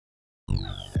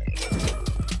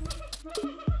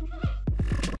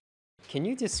Can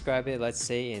you describe it, let's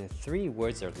say, in 3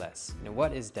 words or less?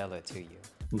 What is Dela to you?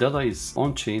 Dela is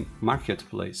on-chain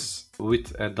marketplace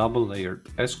with a double-layered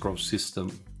escrow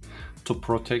system to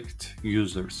protect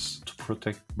users, to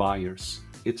protect buyers.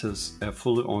 It is a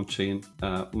fully on-chain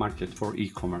market for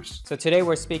e-commerce. So today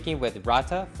we're speaking with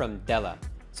Rata from Dela.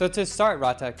 So to start,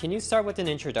 Rata, can you start with an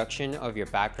introduction of your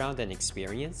background and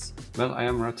experience? Well, I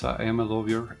am Rata, I am a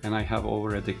lawyer, and I have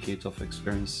over a decade of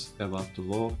experience about the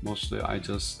law. Mostly I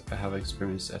just have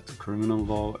experience at the criminal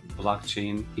law,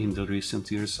 blockchain. In the recent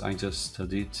years, I just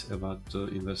studied about the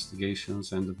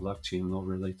investigations and the blockchain law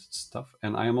related stuff.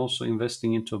 And I am also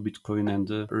investing into Bitcoin and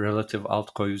the relative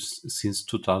altcoins since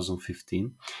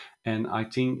 2015. And I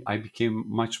think I became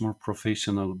much more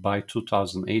professional by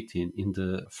 2018 in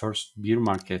the first bear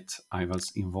market I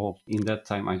was involved. In that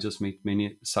time, I just made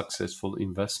many successful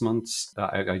investments.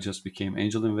 I just became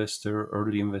angel investor,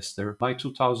 early investor. By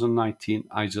 2019,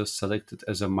 I just selected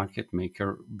as a market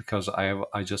maker because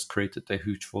I just created a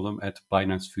huge volume at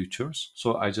Binance Futures.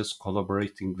 So I just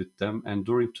collaborating with them. And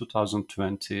during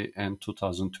 2020 and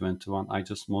 2021, I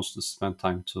just mostly spent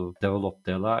time to develop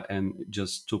Dela and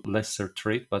just took lesser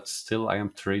trade, but still I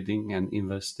am trading and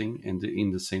investing, and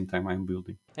in the same time I'm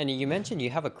building. And you mentioned you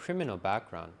have a criminal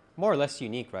background, more or less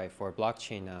unique, right, for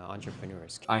blockchain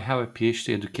entrepreneurs. I have a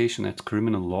PhD education at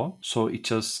criminal law, so it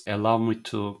just allowed me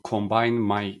to combine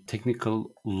my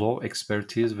technical law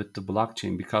expertise with the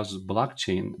blockchain, because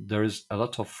blockchain, there is a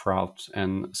lot of fraud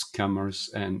and scammers,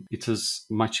 and it is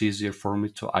much easier for me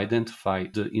to identify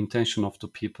the intention of the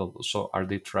people. So are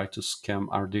they try to scam?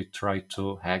 Are they try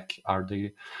to hack? Are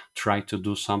they try to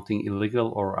do something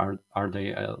illegal, or are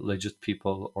they legit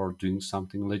people or doing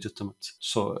something legitimate?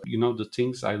 So, the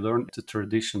things I learned the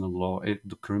traditional law,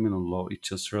 the criminal law, it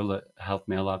just really helped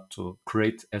me a lot to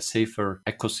create a safer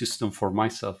ecosystem for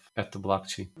myself at the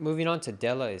blockchain. Moving on to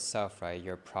Dela itself, right,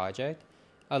 your project.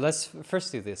 Let's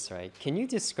first do this, right? Can you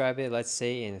describe it, let's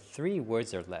say, in 3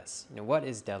 words or less? What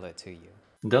is Dela to you?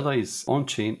 Dela is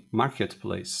on-chain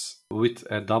marketplace with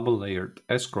a double-layered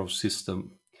escrow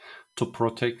system to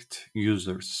protect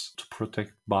users, to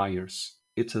protect buyers.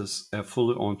 It is a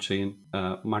fully on-chain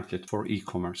market for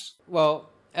e-commerce. Well,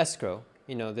 Escrow,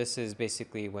 this is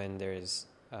basically when there's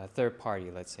a third party,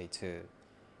 let's say, to,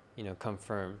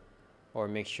 confirm or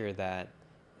make sure that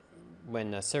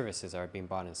when services are being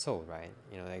bought and sold, right,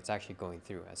 it's actually going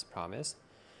through as promised.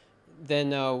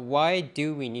 Then why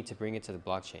do we need to bring it to the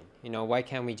blockchain? Why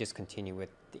can't we just continue with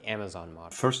the Amazon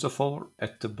model? First of all,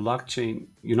 at the blockchain,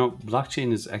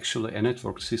 blockchain is actually a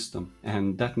network system,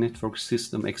 and that network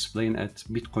system explained at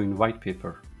Bitcoin white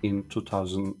paper in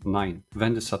 2009.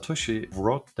 When the Satoshi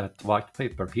wrote that white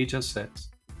paper, he just said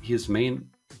his main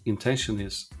intention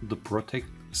is to protect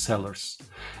sellers.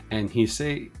 And he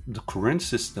say the current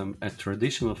system at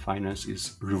traditional finance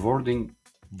is rewarding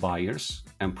buyers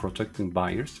and protecting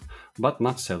buyers, but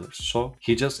not sellers. So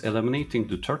he just eliminating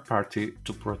the third party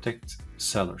to protect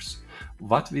sellers.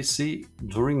 What we see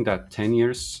during that 10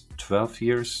 years, 12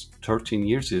 years, 13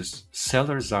 years is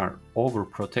sellers are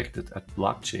overprotected at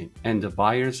blockchain, and the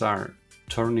buyers are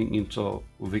turning into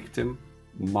victim,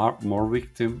 more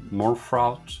victim, more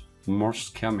fraud, more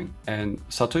scamming. And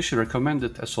Satoshi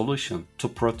recommended a solution to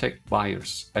protect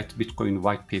buyers at Bitcoin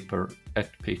white paper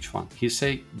at page 1. He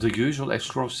say the usual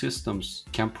escrow systems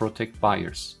can protect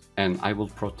buyers, and I will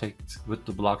protect with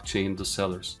the blockchain the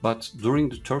sellers. But during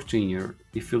the 13 year,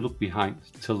 if you look behind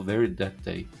till very that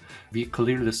day, we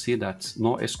clearly see that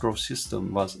no escrow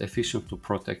system was efficient to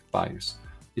protect buyers.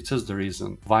 It is the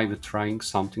reason why we're trying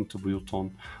something to build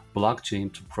on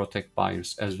blockchain to protect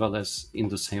buyers, as well as in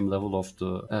the same level of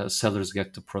the sellers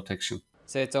get the protection.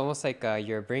 So it's almost like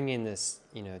you're bringing this,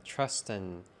 trust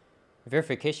and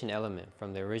verification element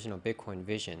from the original Bitcoin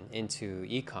vision into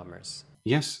e-commerce.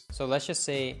 Yes. So let's just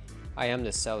say I am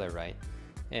the seller, right?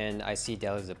 And I see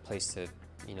Dela as a place to,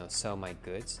 sell my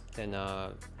goods. Then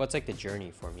what's like the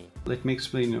journey for me? Let me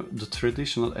explain you. The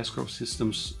traditional escrow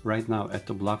systems right now at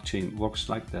the blockchain works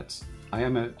like that. I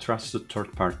am a trusted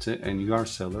third party and you are a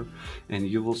seller, and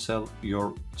you will sell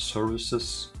your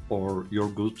services or your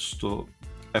goods to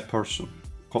a person.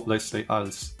 Let's say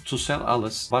Alice. To sell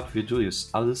Alice, what we do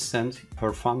is Alice sends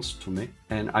her funds to me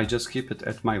and I just keep it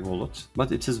at my wallet.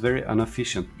 But it is very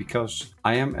inefficient because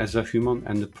I am as a human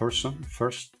and a person.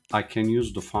 First, I can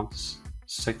use the funds.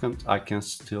 Second, I can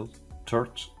steal.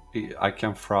 Third, I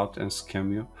can fraud and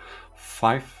scam you.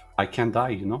 5, I can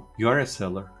die, You are a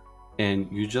seller and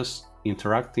you just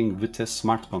interacting with a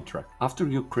smart contract. After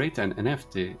you create an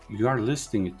NFT, you are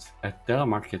listing it at Dela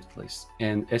Marketplace,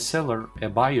 and a seller, a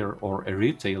buyer or a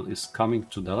retail is coming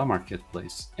to Dela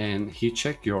Marketplace and he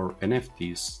check your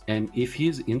NFTs, and if he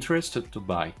is interested to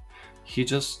buy, he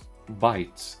just buy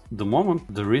it. The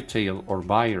moment the retail or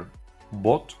buyer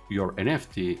bought your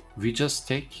NFT, we just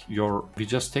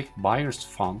take buyer's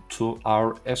fund to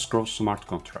our escrow smart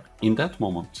contract. In that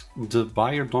moment, the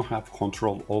buyer don't have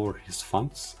control over his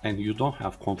funds, and you don't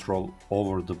have control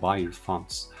over the buyer's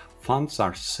funds. Funds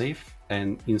are safe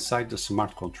and inside the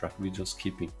smart contract we just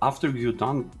keeping. After you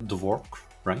done the work,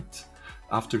 right?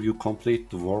 After you complete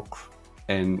the work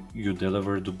and you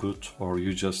deliver the good, or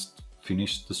you just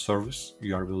finish the service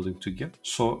you are willing to give,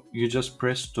 so you just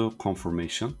press the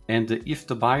confirmation, and if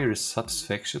the buyer is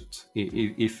satisfied,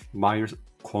 if buyer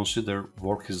consider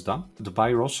work is done, the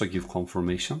buyer also give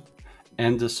confirmation,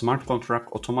 and the smart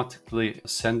contract automatically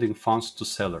sending funds to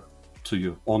seller to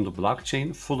you on the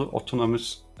blockchain, fully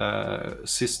autonomous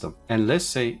system. And let's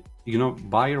say, you know,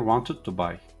 buyer wanted to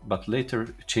buy but later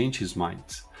changed his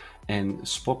mind and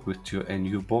spoke with you, and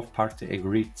you both party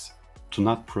agreed to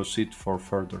not proceed for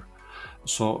further.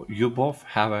 So you both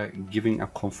have a giving a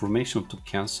confirmation to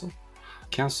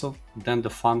cancel, then the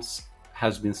funds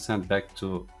has been sent back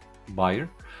to buyer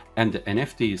and the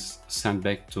NFT is sent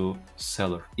back to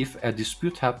seller. If a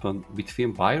dispute happened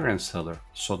between buyer and seller,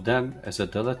 so then as a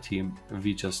Dela team,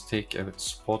 we just take a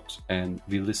spot and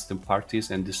we list the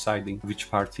parties and deciding which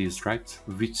party is right,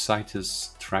 which side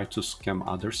is try to scam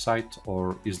other side,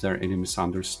 or is there any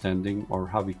misunderstanding, or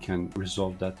how we can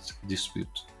resolve that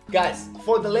dispute. Guys,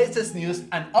 for the latest news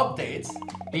and updates,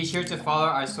 Be sure to follow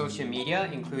our social media,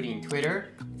 including Twitter,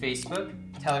 Facebook,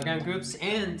 Telegram groups,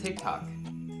 and TikTok.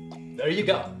 there you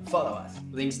go, follow us.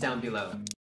 Links down below.